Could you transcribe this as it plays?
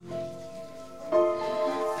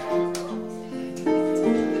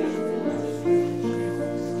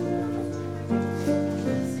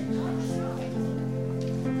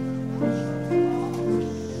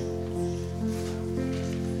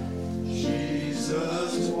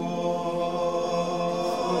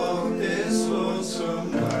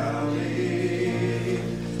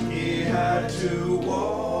to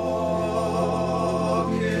walk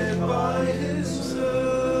it by himself.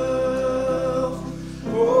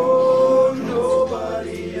 Oh,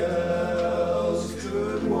 nobody else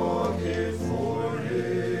could walk it for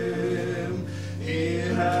him. He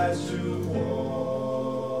had to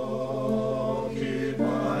walk it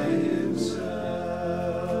by himself.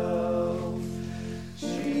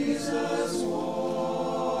 Jesus walked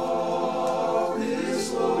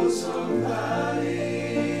this lonesome valley.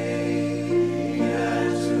 He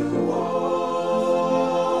had to walk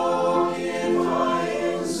it by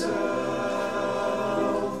himself.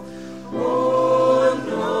 Oh,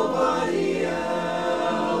 nobody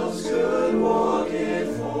else could walk it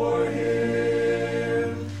for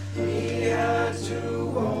him. He had to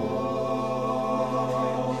walk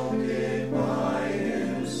it by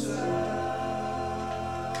himself.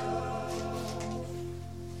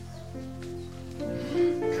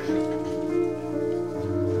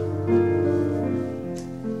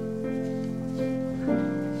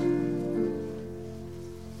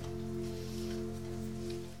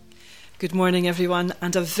 Good morning, everyone,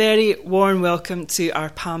 and a very warm welcome to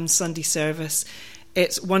our Palm Sunday service.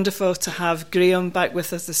 It's wonderful to have Graham back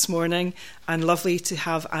with us this morning, and lovely to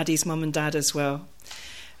have Addie's mum and dad as well.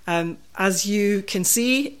 As you can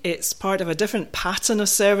see, it's part of a different pattern of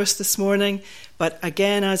service this morning, but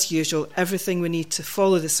again, as usual, everything we need to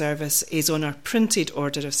follow the service is on our printed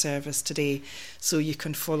order of service today, so you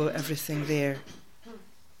can follow everything there.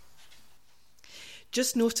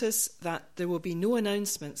 Just notice that there will be no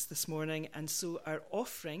announcements this morning, and so our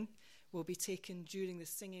offering will be taken during the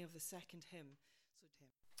singing of the second hymn.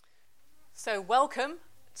 So welcome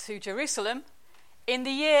to Jerusalem in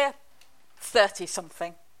the year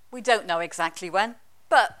 30-something. We don't know exactly when,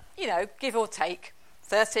 but, give or take,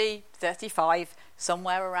 30, 35,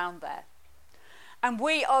 somewhere around there. And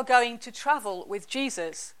we are going to travel with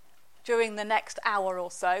Jesus during the next hour or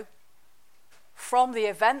so, from the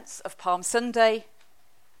events of Palm Sunday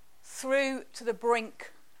through to the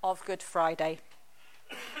brink of Good Friday.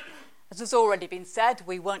 As has already been said,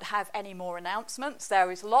 we won't have any more announcements. There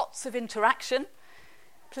is lots of interaction.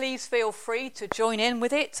 Please feel free to join in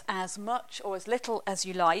with it as much or as little as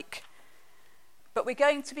you like. But we're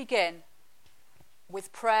going to begin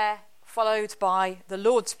with prayer, followed by the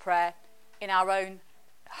Lord's Prayer in our own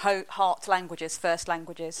heart languages, first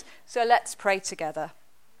languages. So let's pray together.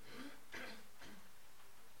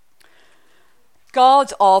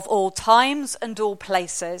 God of all times and all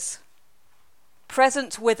places,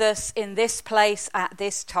 present with us in this place at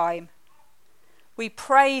this time, we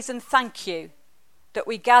praise and thank you that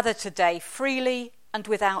we gather today freely and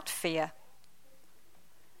without fear.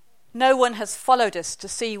 No one has followed us to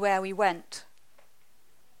see where we went.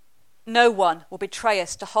 No one will betray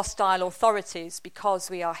us to hostile authorities because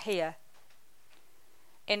we are here.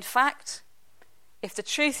 In fact, if the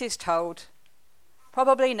truth is told,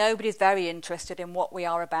 probably nobody's very interested in what we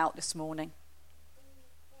are about this morning.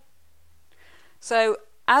 So,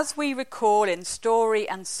 as we recall in story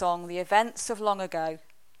and song the events of long ago,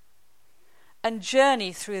 and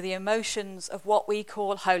journey through the emotions of what we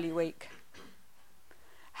call Holy Week,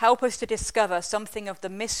 help us to discover something of the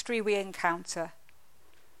mystery we encounter,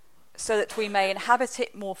 so that we may inhabit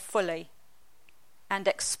it more fully and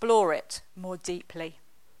explore it more deeply.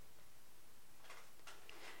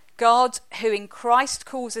 God, who in Christ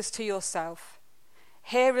calls us to yourself,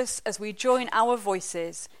 hear us as we join our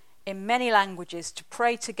voices in many languages to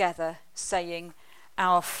pray together, saying,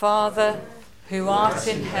 Our Father, who art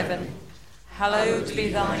in heaven, hallowed be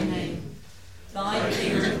thy name. Thy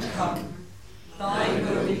kingdom come, thy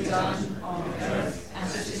will be done on earth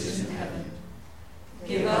as it is in heaven.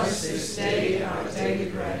 Give us this day our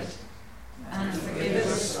daily bread, and forgive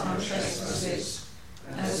us our trespasses,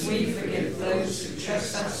 as we forgive those who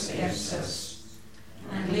trespass against us.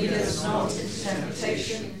 And lead us not into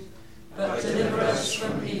temptation, but deliver us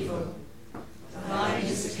from evil. For thine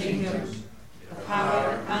is the kingdom, the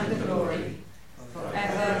power, and the glory,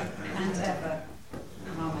 forever and ever.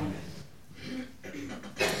 Amen.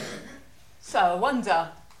 So, I wonder,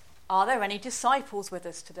 are there any disciples with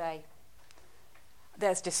us today?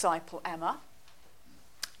 There's disciple Emma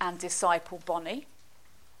and disciple Bonnie.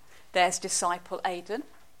 There's disciple Aidan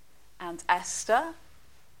and Esther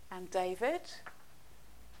and David.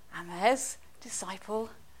 And there's disciple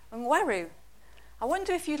Nweru. I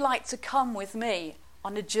wonder if you'd like to come with me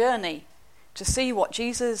on a journey to see what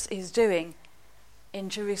Jesus is doing in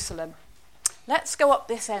Jerusalem. Let's go up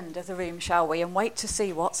this end of the room, shall we, and wait to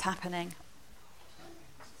see what's happening.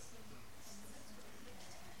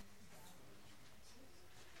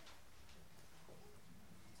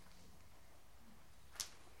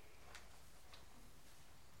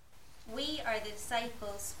 We are the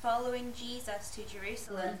disciples following Jesus to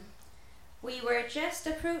Jerusalem. We were just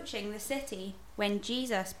approaching the city when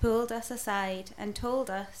Jesus pulled us aside and told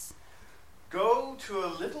us, "Go to a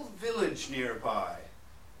little village nearby.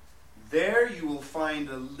 There you will find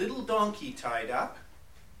a little donkey tied up.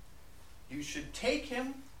 You should take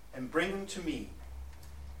him and bring him to me.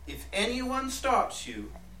 If anyone stops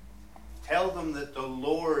you, tell them that the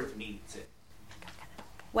Lord needs it."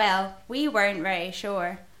 Well, we weren't very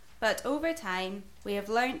sure, but over time we have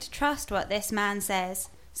learnt to trust what this man says,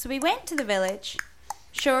 so we went to the village.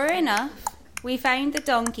 Sure enough, we found the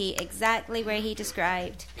donkey exactly where he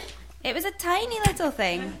described. It was a tiny little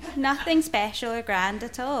thing, nothing special or grand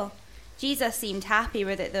at all. Jesus seemed happy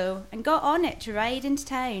with it though, and got on it to ride into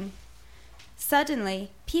town.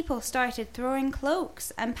 Suddenly, people started throwing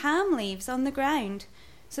cloaks and palm leaves on the ground,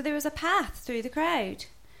 so there was a path through the crowd.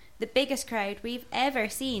 The biggest crowd we've ever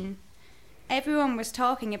seen. Everyone was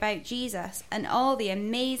talking about Jesus and all the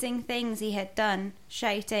amazing things he had done,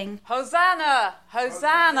 shouting, "Hosanna!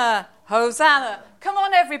 Hosanna! Hosanna!" Come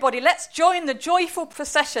on, everybody, let's join the joyful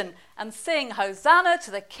procession and sing Hosanna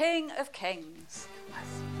to the King of Kings.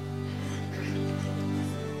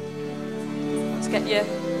 Let's get you.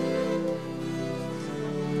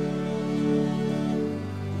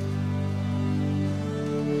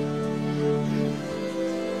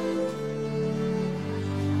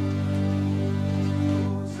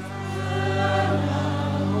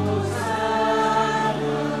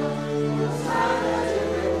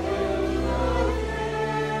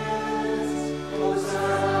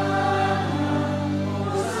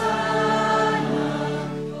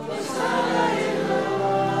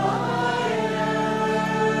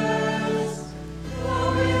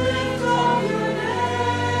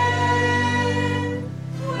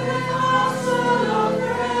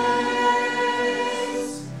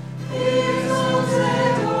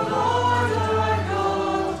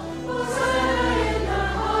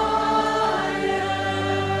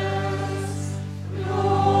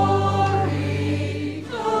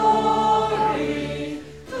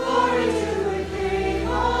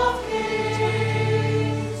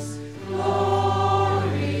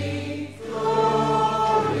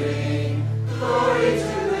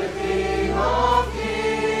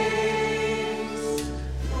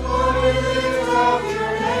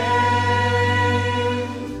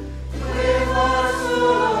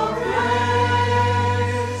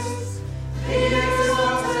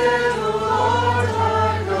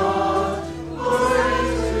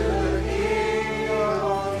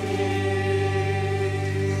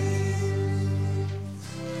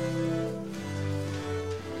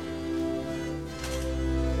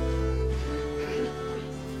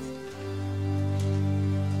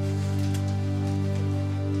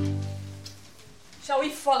 Shall we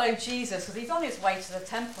follow Jesus? Because he's on his way to the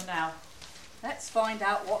temple now. Let's find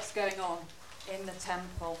out what's going on in the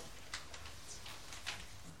temple.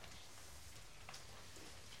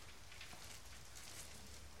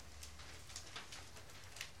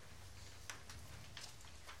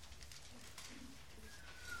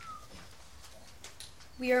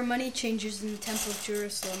 We are money changers in the Temple of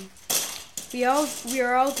Jerusalem. We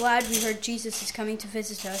are all glad we heard Jesus is coming to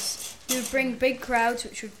visit us. He would bring big crowds,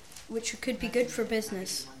 which could be good for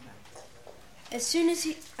business. As soon as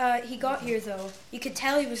he got here, though, you could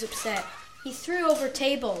tell he was upset. He threw over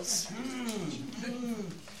tables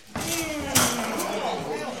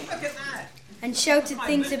and shouted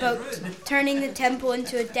things about turning the temple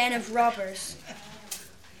into a den of robbers.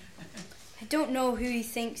 I don't know who he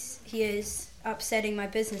thinks he is, upsetting my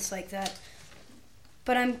business like that.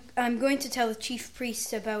 But I'm going to tell the chief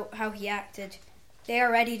priests about how he acted. They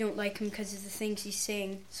already don't like him because of the things he's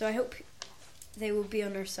saying, so I hope they will be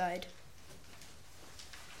on our side.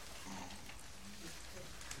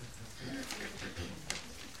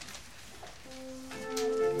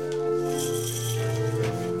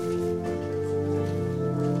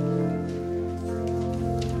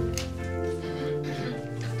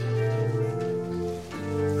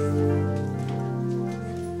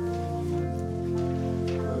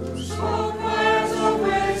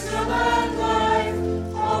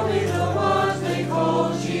 Only the ones they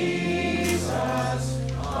call Jesus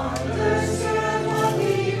are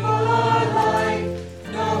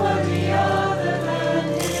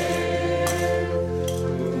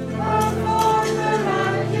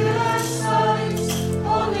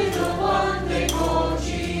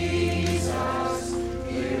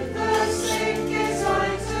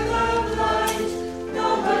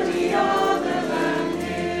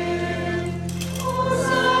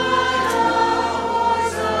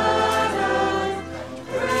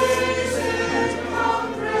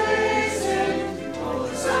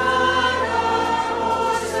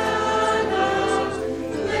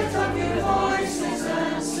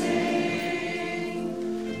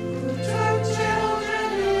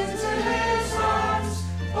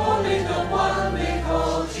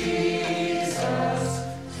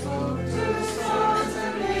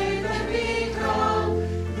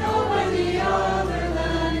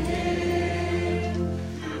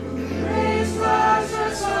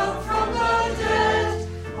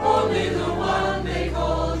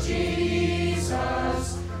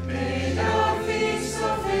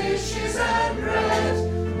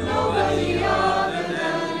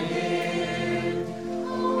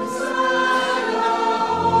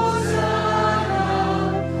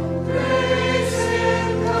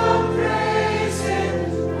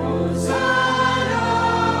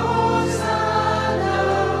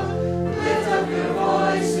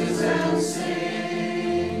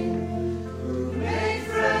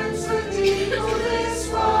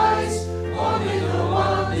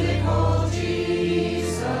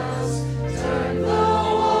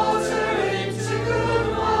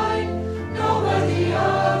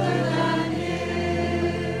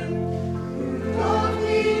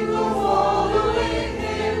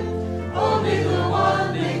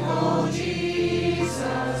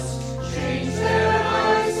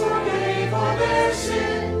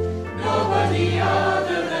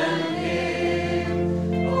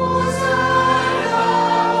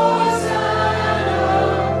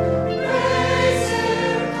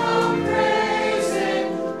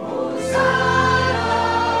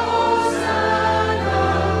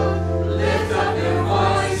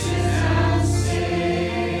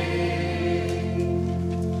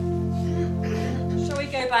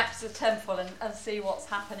see what's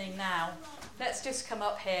happening now. Let's just come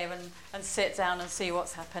up here and sit down and see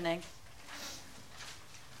what's happening.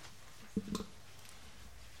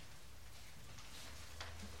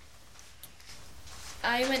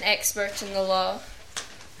 I'm an expert in the law.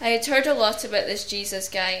 I had heard a lot about this Jesus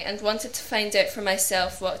guy and wanted to find out for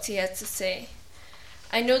myself what he had to say.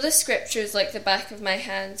 I know the scriptures like the back of my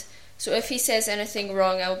hand, so if he says anything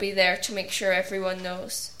wrong, I'll be there to make sure everyone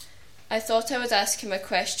knows. I thought I would ask him a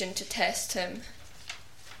question to test him.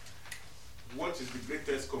 What is the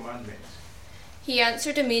greatest commandment? He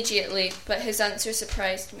answered immediately, but his answer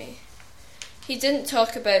surprised me. He didn't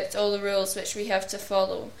talk about all the rules which we have to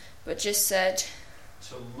follow, but just said,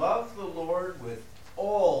 To love the Lord with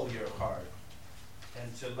all your heart,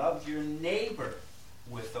 and to love your neighbor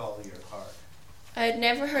with all your heart. I had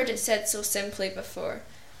never heard it said so simply before,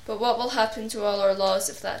 but what will happen to all our laws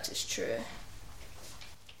if that is true?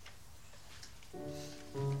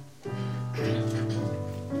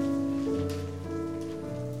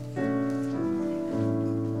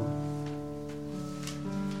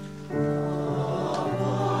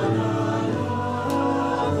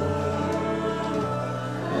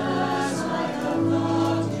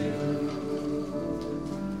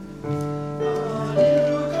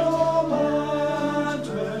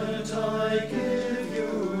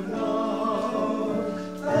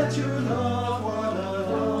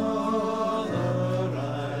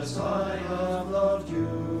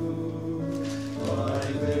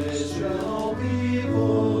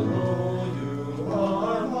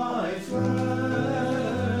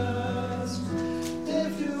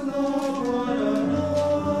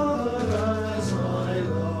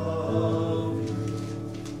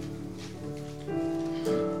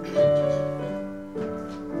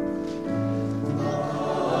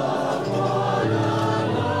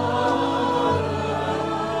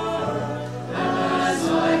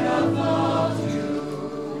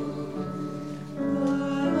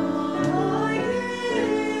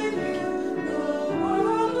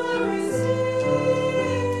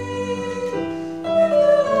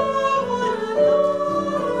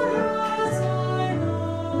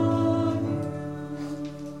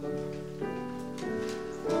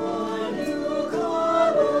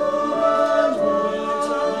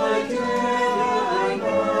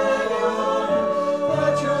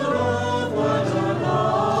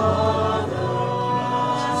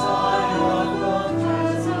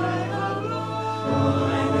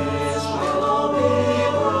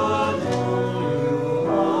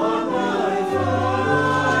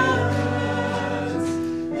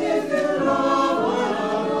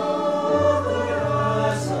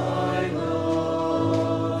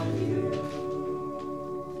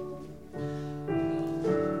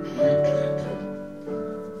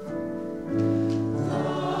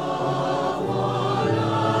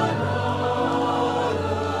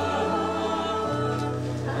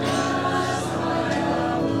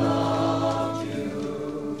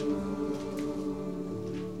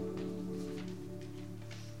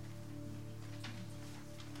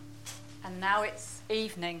 Now it's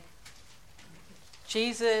evening.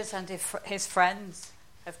 Jesus and his friends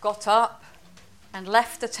have got up and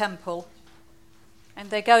left the temple, and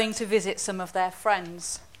they're going to visit some of their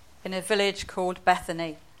friends in a village called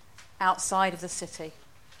Bethany, outside of the city.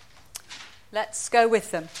 Let's go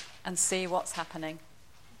with them and see what's happening.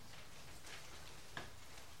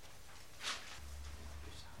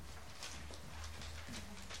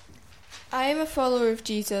 I am a follower of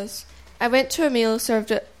Jesus. I went to a meal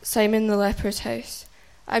served at Simon the leper's house.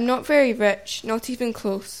 I'm not very rich, not even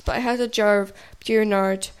close, but I had a jar of pure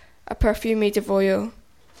nard, a perfume made of oil.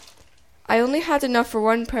 I only had enough for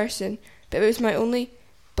one person, but it was my only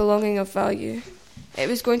belonging of value. It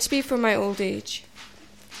was going to be for my old age.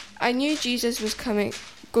 I knew Jesus was going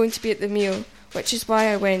to be at the meal, which is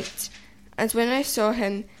why I went, and when I saw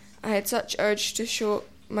him, I had such urge to show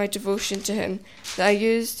my devotion to him that I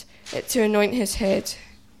used it to anoint his head.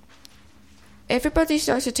 Everybody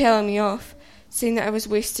started telling me off, saying that I was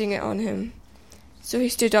wasting it on him. So he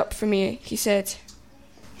stood up for me. He said,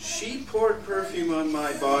 She poured perfume on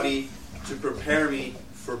my body to prepare me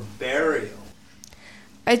for burial.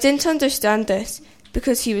 I didn't understand this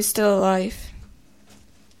because he was still alive.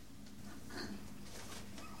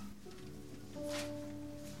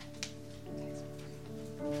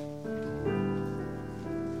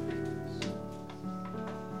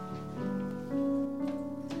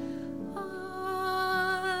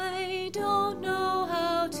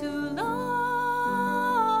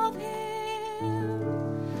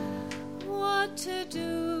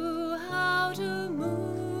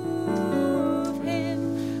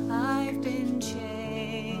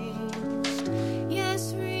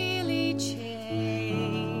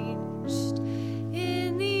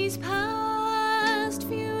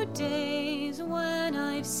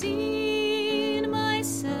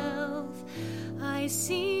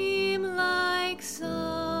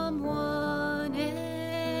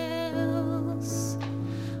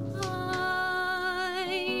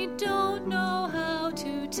 don't know how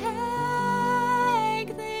to take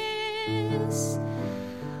this.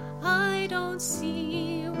 I don't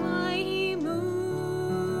see why he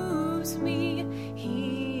moves me.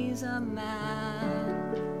 He's a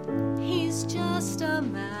man. He's just a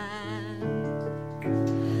man.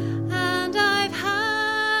 And I've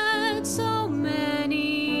had so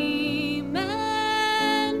many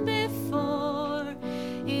men before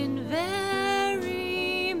in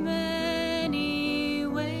very many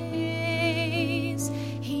ways.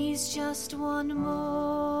 He's just one more.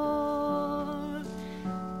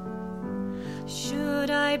 Should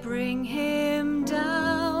I bring him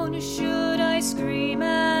down? Should I scream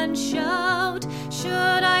and shout? Should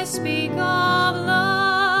I speak of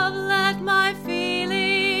love? Let my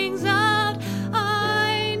feelings out.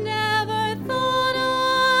 I never thought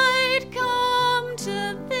I'd come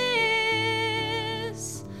to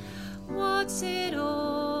this. What's it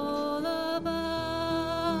all about?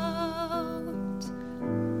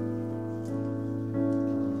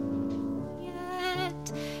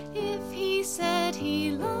 Yet, if he said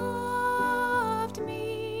he loved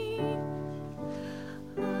me,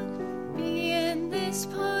 I'd be in this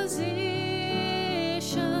position.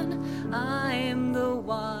 I'm the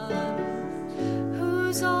one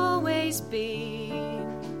who's always been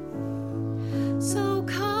so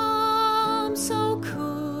calm, so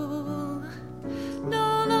cool,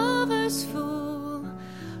 no lover's fool,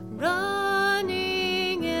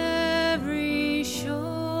 running every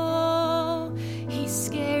show. He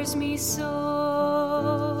scares me so.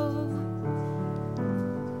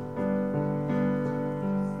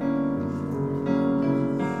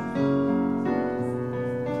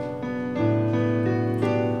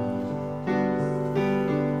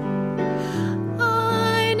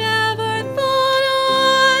 I never thought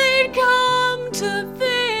I'd come to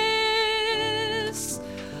this.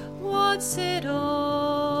 What's it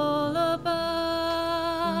all about?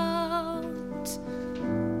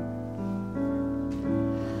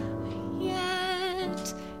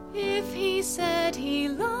 Yet, if he said he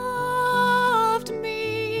loved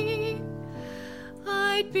me,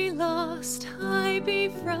 I'd be lost, I'd be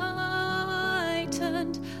frightened.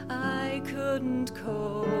 I couldn't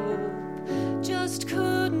cope, just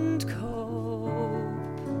couldn't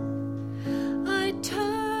cope. I'd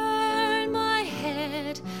turn my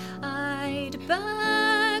head, I'd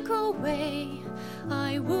back away.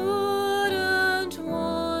 I wouldn't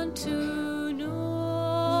want to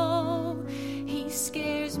know. He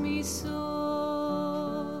scares me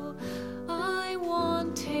so. I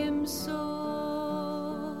want him so.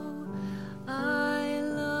 I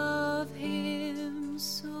love him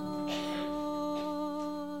so.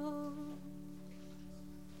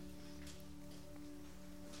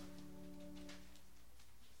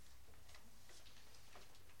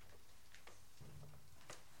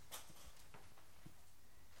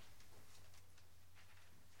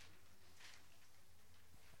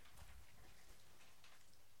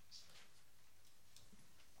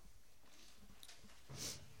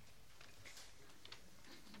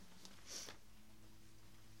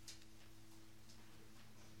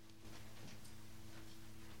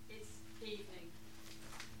 It's evening.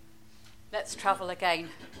 Let's travel again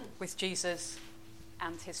with Jesus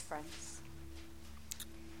and his friends.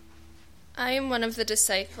 I am one of the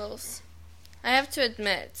disciples. I have to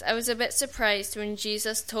admit, I was a bit surprised when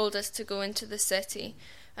Jesus told us to go into the city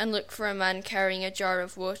and look for a man carrying a jar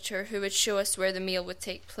of water who would show us where the meal would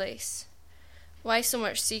take place. Why so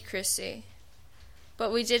much secrecy?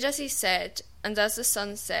 But we did as he said, and as the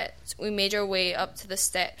sun set, we made our way up to the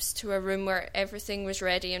steps to a room where everything was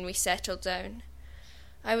ready and we settled down.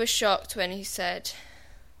 I was shocked when he said,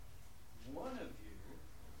 One of you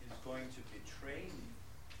is going to betray me.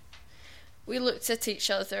 we looked at each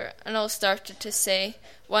other and all started to say,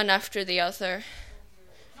 one after the other,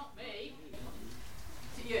 Not me.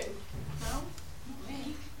 To you. No, not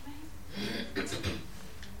me.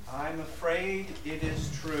 I'm afraid it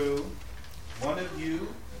is true. One of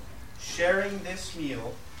you, sharing this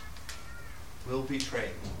meal, will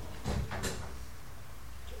betray me.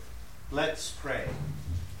 Let's pray.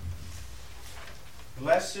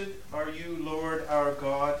 Blessed are you, Lord our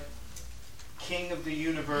God, King of the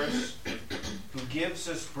universe, who gives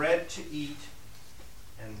us bread to eat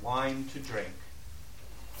and wine to drink.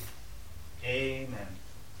 Amen.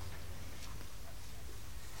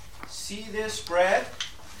 See this bread?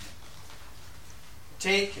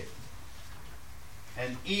 Take it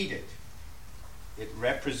and eat it. It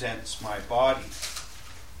represents my body.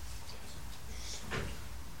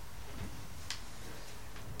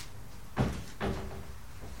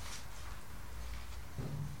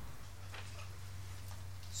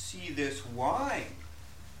 See this wine?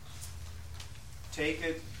 Take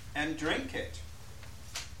it and drink it.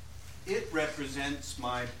 It represents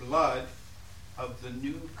my blood of the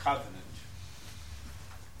new covenant.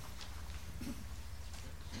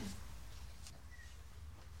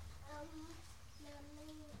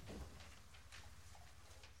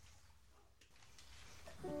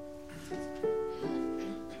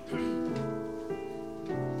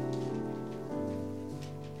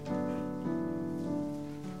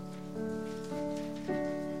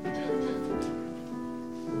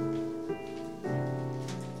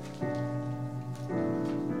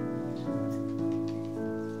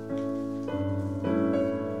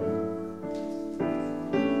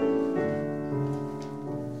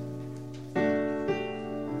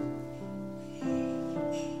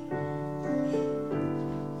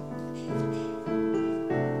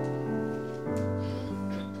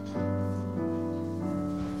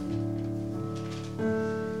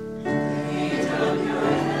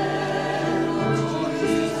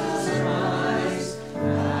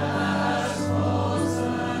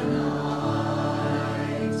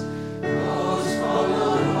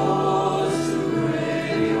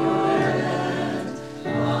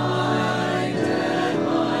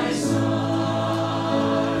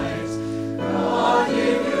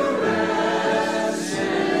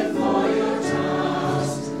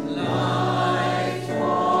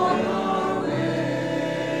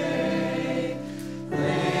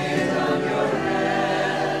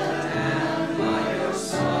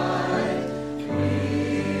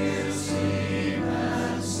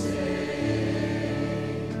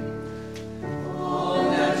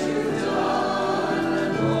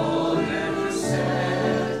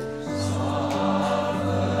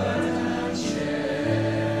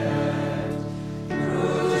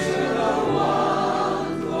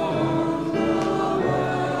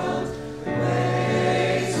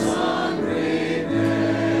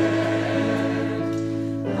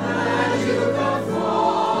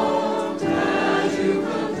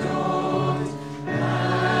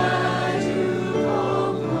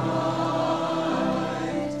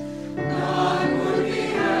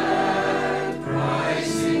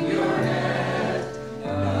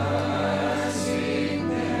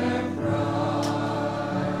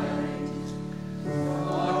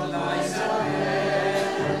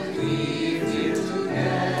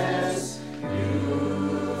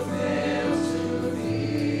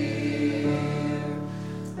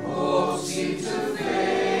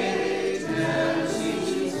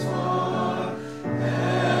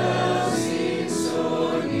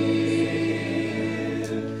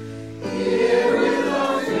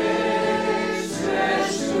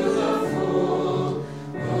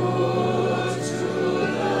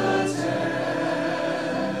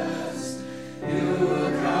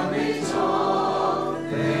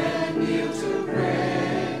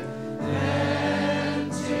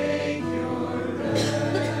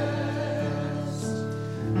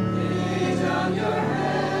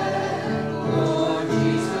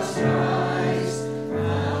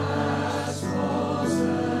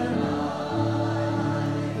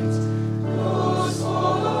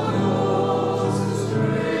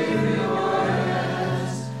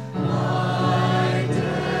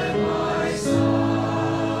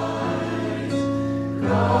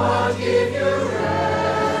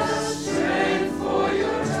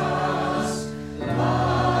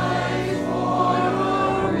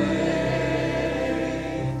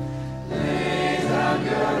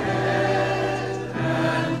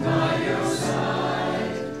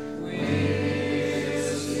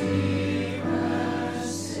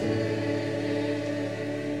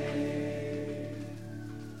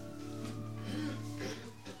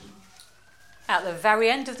 At the very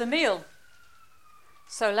end of the meal.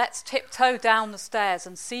 So let's tiptoe down the stairs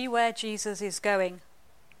and see where Jesus is going.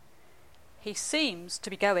 He seems to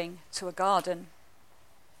be going to a garden.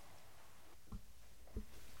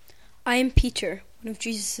 I am Peter, one of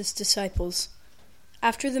Jesus' disciples.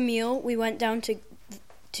 After the meal, we went down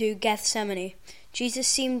to Gethsemane. Jesus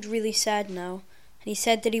seemed really sad now, and he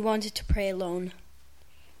said that he wanted to pray alone.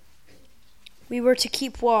 We were to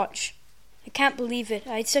keep watch. I can't believe it.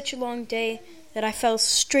 I had such a long day that I fell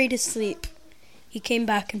straight asleep. He came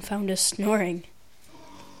back and found us snoring.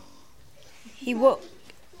 He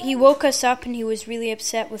woke us up and he was really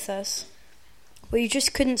upset with us. We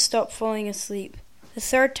just couldn't stop falling asleep. The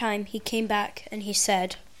third time he came back and he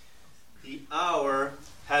said, "The hour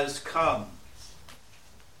has come."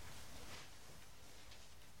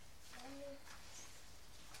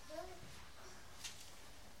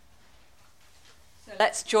 So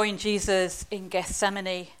let's join Jesus in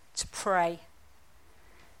Gethsemane to pray.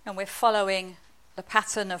 And we're following the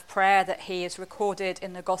pattern of prayer that he is recorded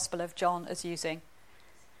in the Gospel of John as using.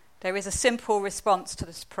 There is a simple response to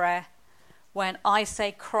this prayer. When I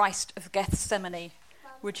say Christ of Gethsemane,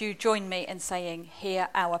 would you join me in saying, hear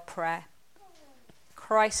our prayer?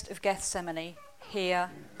 Christ of Gethsemane,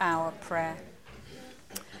 hear our prayer.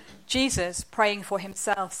 Jesus, praying for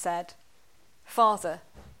himself, said, Father,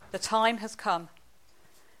 the time has come.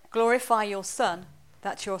 Glorify your Son,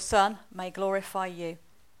 that your Son may glorify you.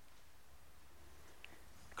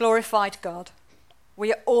 Glorified God,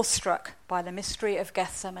 we are awestruck by the mystery of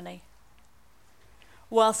Gethsemane.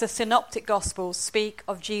 Whilst the Synoptic Gospels speak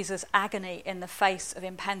of Jesus' agony in the face of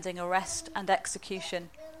impending arrest and execution,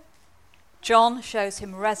 John shows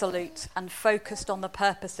him resolute and focused on the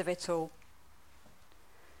purpose of it all.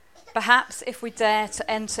 Perhaps if we dare to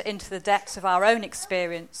enter into the depths of our own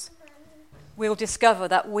experience, we'll discover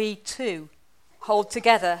that we too hold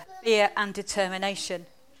together fear and determination,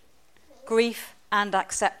 grief and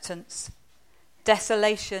acceptance,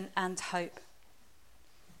 desolation and hope.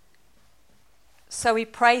 So we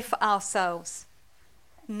pray for ourselves,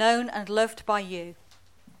 known and loved by you,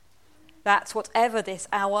 that whatever this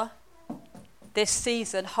hour, this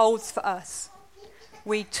season holds for us,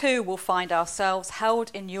 we too will find ourselves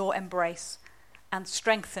held in your embrace and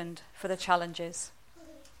strengthened for the challenges.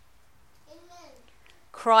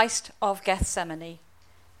 Christ of Gethsemane,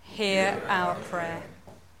 hear our prayer.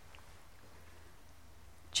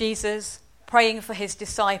 Jesus, praying for his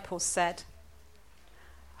disciples, said,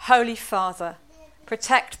 Holy Father,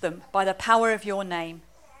 protect them by the power of your name,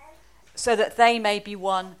 so that they may be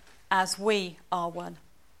one as we are one.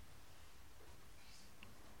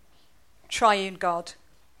 Triune God,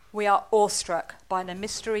 we are awestruck by the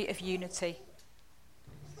mystery of unity.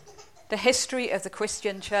 The history of the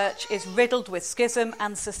Christian church is riddled with schism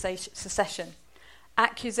and secession,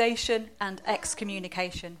 accusation and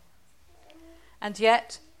excommunication. And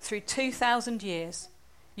yet, through 2,000 years,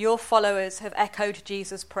 your followers have echoed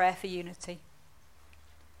Jesus' prayer for unity.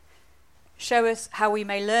 Show us how we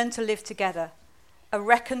may learn to live together, a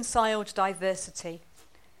reconciled diversity,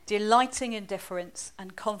 delighting in difference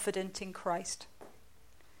and confident in Christ.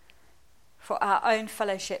 For our own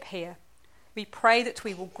fellowship here, we pray that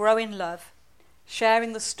we will grow in love,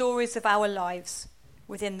 sharing the stories of our lives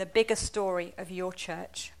within the bigger story of your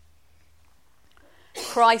church.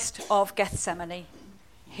 Christ of Gethsemane,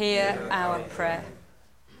 hear our prayer.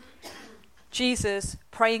 Jesus,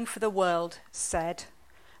 praying for the world, said,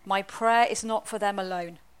 My prayer is not for them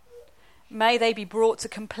alone. May they be brought to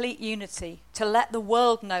complete unity, to let the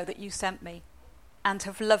world know that you sent me and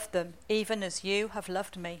have loved them even as you have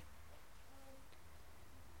loved me.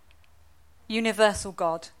 Universal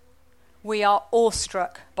God, we are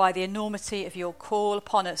awestruck by the enormity of your call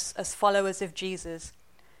upon us as followers of Jesus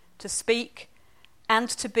to speak and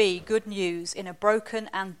to be good news in a broken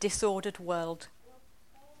and disordered world.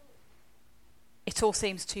 It all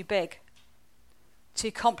seems too big,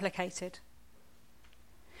 too complicated.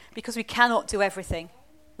 Because we cannot do everything,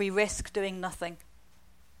 we risk doing nothing.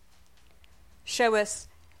 Show us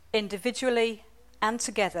individually and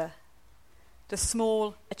together the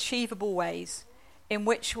small, achievable ways in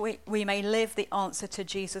which we may live the answer to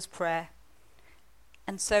Jesus' prayer,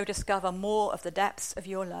 and so discover more of the depths of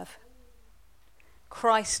your love.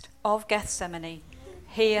 Christ of Gethsemane,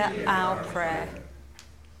 hear our prayer.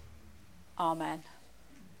 Amen.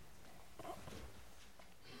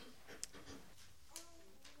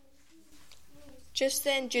 Just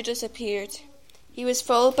then Judas appeared. He was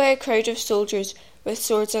followed by a crowd of soldiers with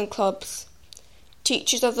swords and clubs,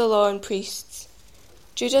 teachers of the law and priests.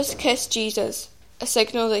 Judas kissed Jesus, a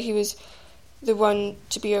signal that he was the one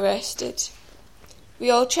to be arrested.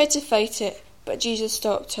 We all tried to fight it, but Jesus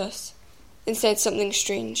stopped us and said something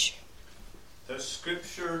strange. The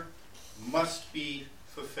scripture must be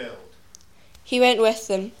fulfilled. He went with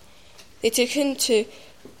them. They took him to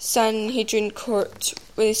Sanhedrin court,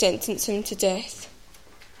 where they sentenced him to death.